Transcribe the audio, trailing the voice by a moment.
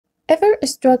Ever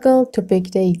struggle to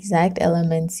pick the exact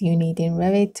elements you need in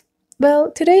Revit?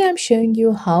 Well, today I'm showing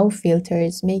you how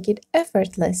filters make it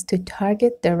effortless to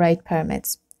target the right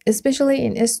parameters, especially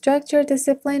in a structure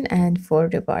discipline and for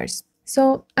rebars.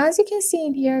 So as you can see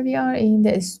in here, we are in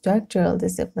the structural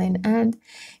discipline and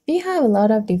we have a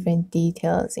lot of different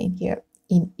details in here.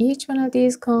 In each one of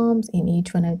these columns, in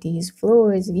each one of these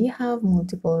floors, we have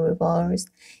multiple rebars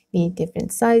with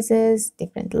different sizes,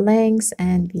 different lengths,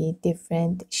 and with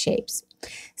different shapes.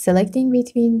 Selecting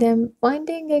between them,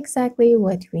 finding exactly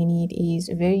what we need is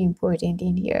very important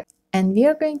in here. And we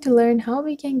are going to learn how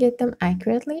we can get them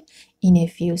accurately in a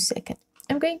few seconds.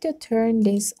 I'm going to turn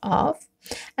this off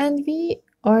and we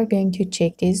are going to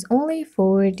check this only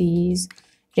for these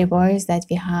rebars that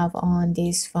we have on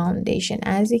this foundation.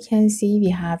 As you can see,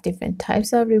 we have different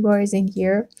types of rebars in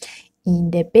here,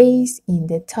 in the base, in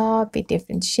the top, with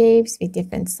different shapes, with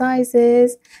different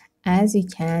sizes, as you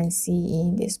can see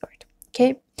in this part.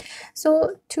 Okay,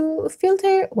 so to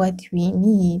filter what we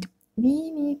need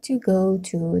to go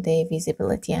to the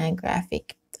visibility and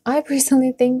graphic. I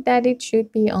personally think that it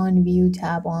should be on view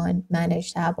tab, on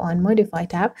manage tab, on modify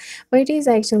tab, but it is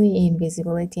actually in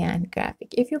visibility and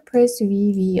graphic. If you press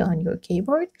VV on your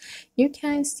keyboard, you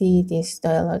can see this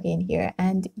dialog in here,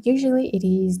 and usually it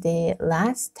is the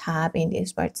last tab in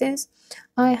this part. Since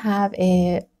I have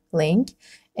a link,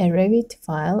 a Revit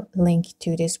file link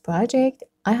to this project,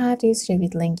 I have this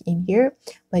Revit link in here,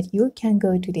 but you can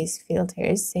go to this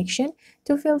filters section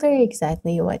to filter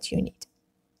exactly what you need.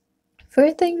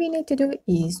 First thing we need to do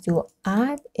is to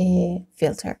add a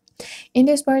filter. In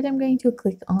this part, I'm going to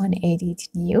click on edit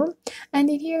new, and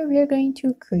in here we are going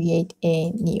to create a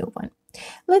new one.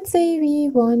 Let's say we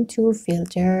want to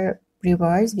filter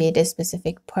rebars with a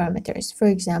specific parameters, for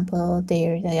example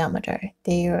their diameter,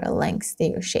 their length,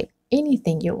 their shape,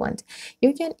 anything you want.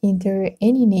 You can enter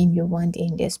any name you want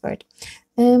in this part.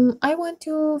 I want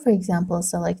to, for example,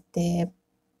 select the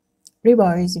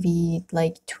rebars with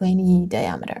like 20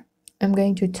 diameter. I'm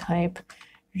going to type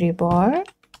rebar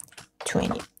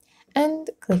 20 and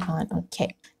click on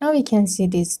OK. Now we can see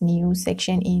this new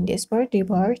section in this part,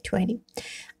 rebar 20.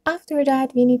 After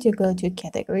that, we need to go to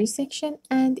category section,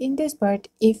 and in this part,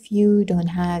 if you don't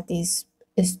have this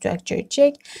structure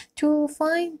check, to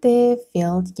find the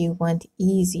field you want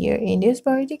easier in this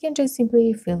part, you can just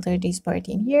simply filter this part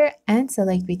in here and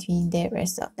select between the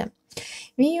rest of them.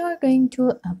 We are going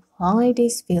to apply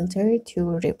this filter to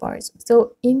rebars.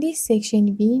 So in this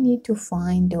section, we need to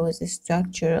find those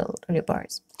structural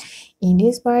rebars. In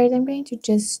this part, I'm going to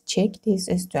just check this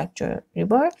structural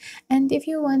rebar, and if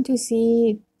you want to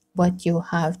see what you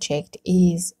have checked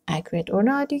is accurate or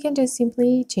not, you can just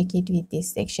simply check it with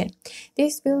this section.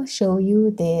 This will show you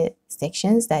the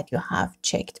sections that you have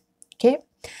checked. Okay,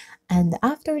 and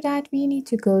after that we need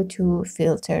to go to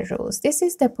filter rules. This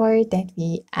is the part that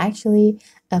we actually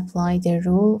apply the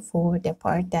rule for the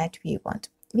part that we want.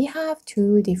 We have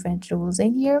two different rules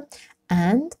in here,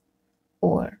 and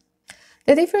or.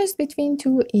 The difference between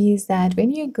two is that when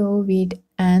you go with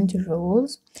and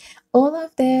rules, all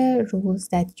of the rules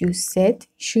that you set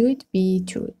should be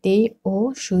true. They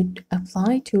all should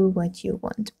apply to what you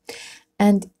want.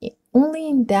 And only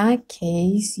in that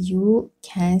case, you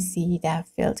can see that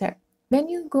filter. When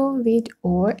you go with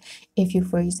or, if you,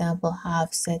 for example,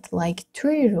 have set like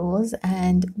 3 rules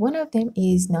and one of them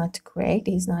is not correct,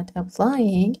 is not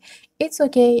applying, it's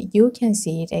okay, you can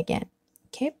see it again.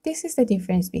 Okay, this is the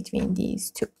difference between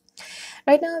these two.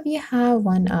 Right now we have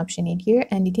one option in here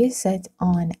and it is set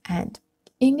on and.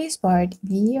 In this part,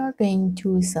 we are going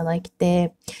to select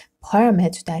the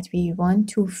parameter that we want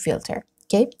to filter.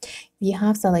 Okay, we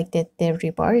have selected the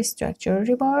rebar, structural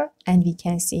rebar, and we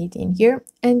can see it in here.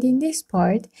 And in this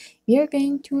part, we are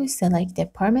going to select the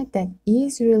parameter that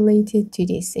is related to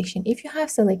this section. If you have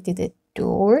selected a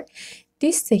door,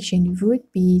 this section would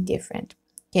be different.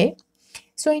 Okay,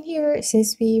 so in here,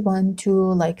 since we want to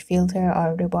like filter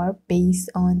our rebar based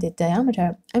on the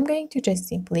diameter, I'm going to just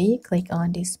simply click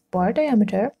on this bar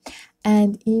diameter,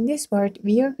 and in this part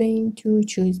we are going to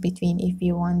choose between if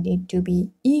we want it to be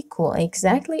equal,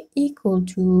 exactly equal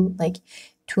to like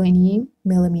 20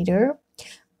 millimeter,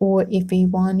 or if we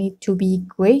want it to be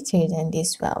greater than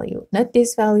this value, not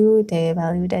this value, the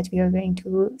value that we are going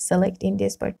to select in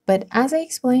this part. But as I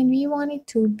explained, we want it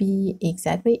to be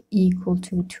exactly equal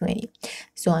to 20.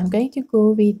 So I'm going to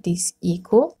go with this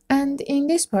equal. And in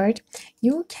this part,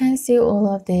 you can see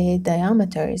all of the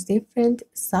diameters, different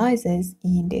sizes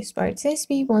in this part. Since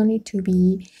we want it to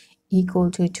be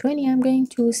equal to 20, I'm going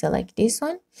to select this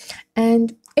one.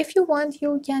 And if you want,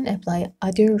 you can apply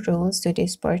other rules to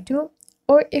this part too.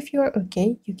 Or if you're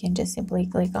okay, you can just simply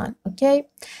click on OK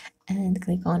and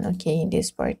click on OK in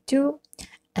this part too,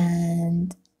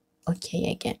 and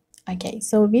OK again. Okay,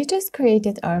 so we just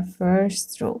created our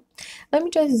first row. Let me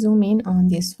just zoom in on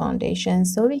this foundation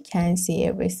so we can see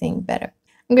everything better.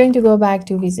 I'm going to go back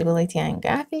to visibility and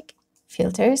graphic,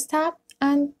 filters tab,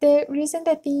 and the reason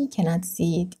that we cannot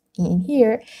see it in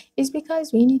here is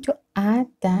because we need to add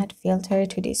that filter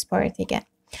to this part again.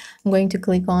 I'm going to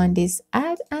click on this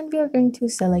add and we are going to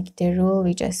select the rule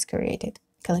we just created.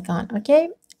 Click on OK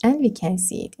and we can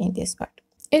see it in this part.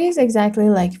 It is exactly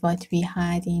like what we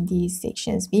had in these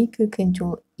sections. We could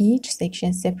control each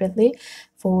section separately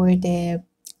for the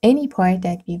any part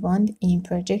that we want in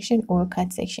projection or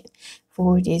cut section.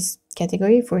 For this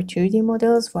category, for 2D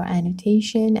models, for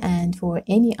annotation, and for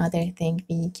any other thing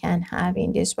we can have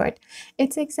in this part.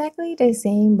 It's exactly the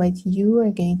same, but you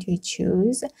are going to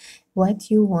choose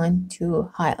what you want to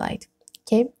highlight.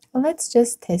 Okay, let's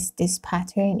just test this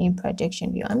pattern in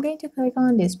projection view. I'm going to click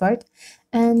on this part,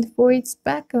 and for its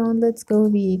background, let's go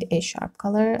with a sharp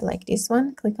color like this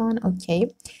one. Click on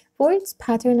OK. For its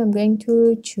pattern, I'm going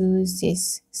to choose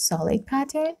this solid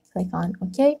pattern. Click on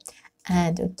OK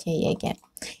and OK again.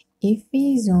 If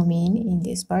we zoom in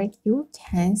this part, you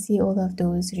can see all of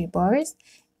those rebars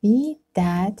with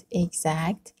that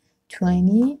exact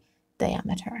 20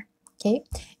 diameter. Okay,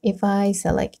 if I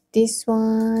select this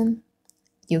one,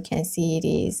 you can see it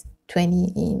is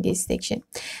 20 in this section.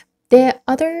 The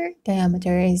other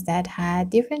diameters that had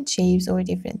different shapes or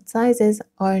different sizes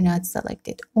are not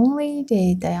selected. Only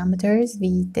the diameters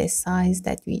with the size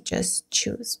that we just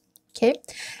choose. Okay,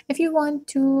 if you want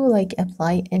to like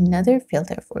apply another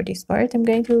filter for this part, I'm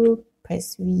going to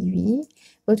press VV,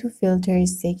 go to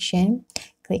filters section,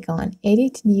 click on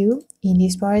edit new. In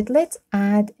this part, let's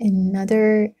add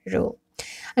another rule.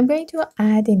 I'm going to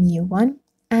add a new one,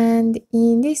 and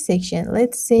in this section,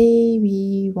 let's say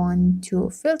we want to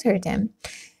filter them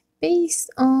based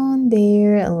on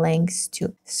their lengths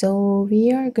too. So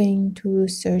we are going to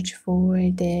search for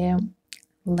the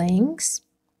lengths,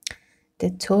 the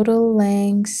total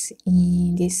lengths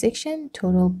in this section,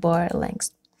 total bar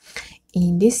lengths.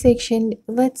 In this section,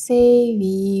 let's say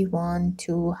we want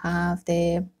to have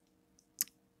the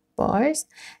bars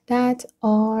that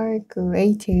are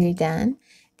greater than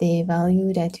the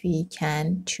value that we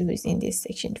can choose in this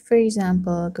section. For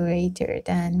example, greater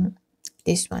than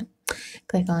this one.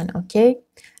 Click on OK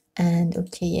and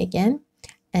OK again.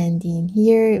 And in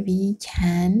here we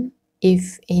can,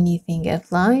 if anything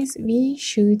applies, we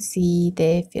should see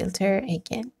the filter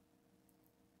again.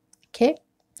 Okay,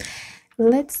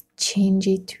 let's change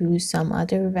it to some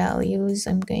other values.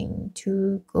 I'm going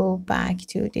to go back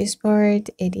to this part,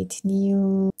 edit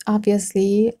new.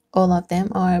 Obviously, all of them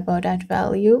are about that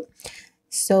value.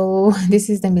 So this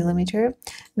is the millimeter.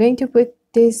 I'm going to put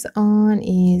this on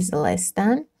is less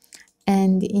than.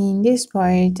 And in this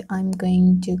part, I'm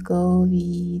going to go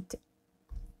with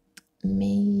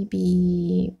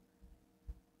maybe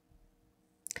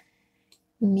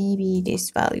this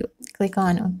value. Click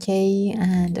on OK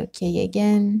and OK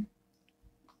again.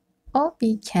 Oh,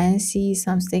 we can see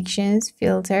some sections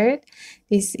filtered.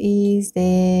 This is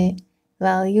the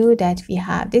value that we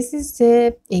have. This is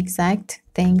the exact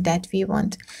thing that we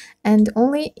want. And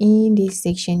only in this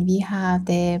section, we have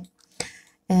the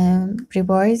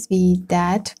rebars with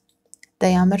that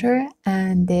diameter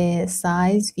and the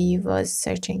size we was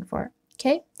searching for.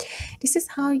 Okay, this is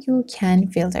how you can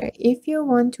filter. If you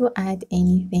want to add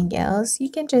anything else,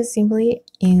 you can just simply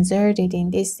insert it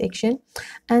in this section,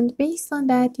 and based on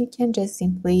that you can just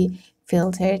simply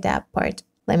filter that part.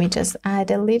 Let me just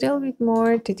add a little bit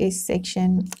more to this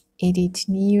section. Edit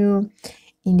new.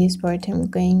 In this part, I'm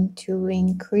going to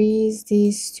increase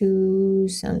this to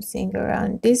something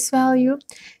around this value.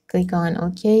 Click on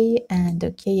OK and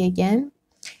OK again.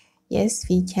 Yes,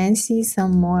 we can see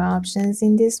some more options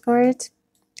in this part,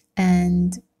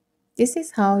 and this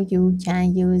is how you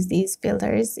can use these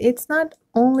filters. It's not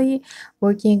only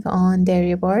working on the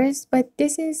rebars, but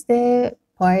this is the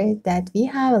part that we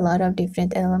have a lot of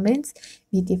different elements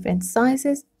with different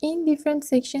sizes in different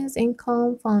sections, in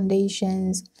column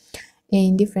foundations,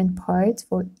 in different parts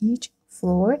for each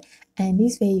floor, and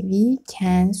this way we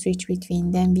can switch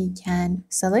between them. We can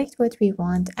select what we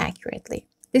want accurately.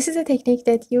 This is a technique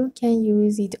that you can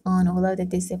use it on all of the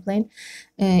discipline,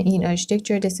 in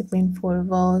architecture discipline for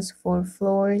walls, for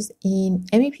floors, in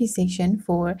MEP section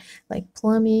for like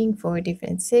plumbing, for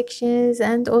different sections,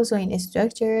 and also in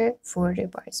structure for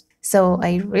rebars. So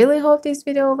I really hope this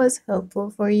video was helpful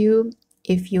for you.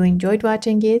 If you enjoyed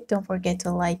watching it, don't forget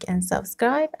to like and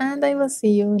subscribe, and I will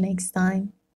see you next time.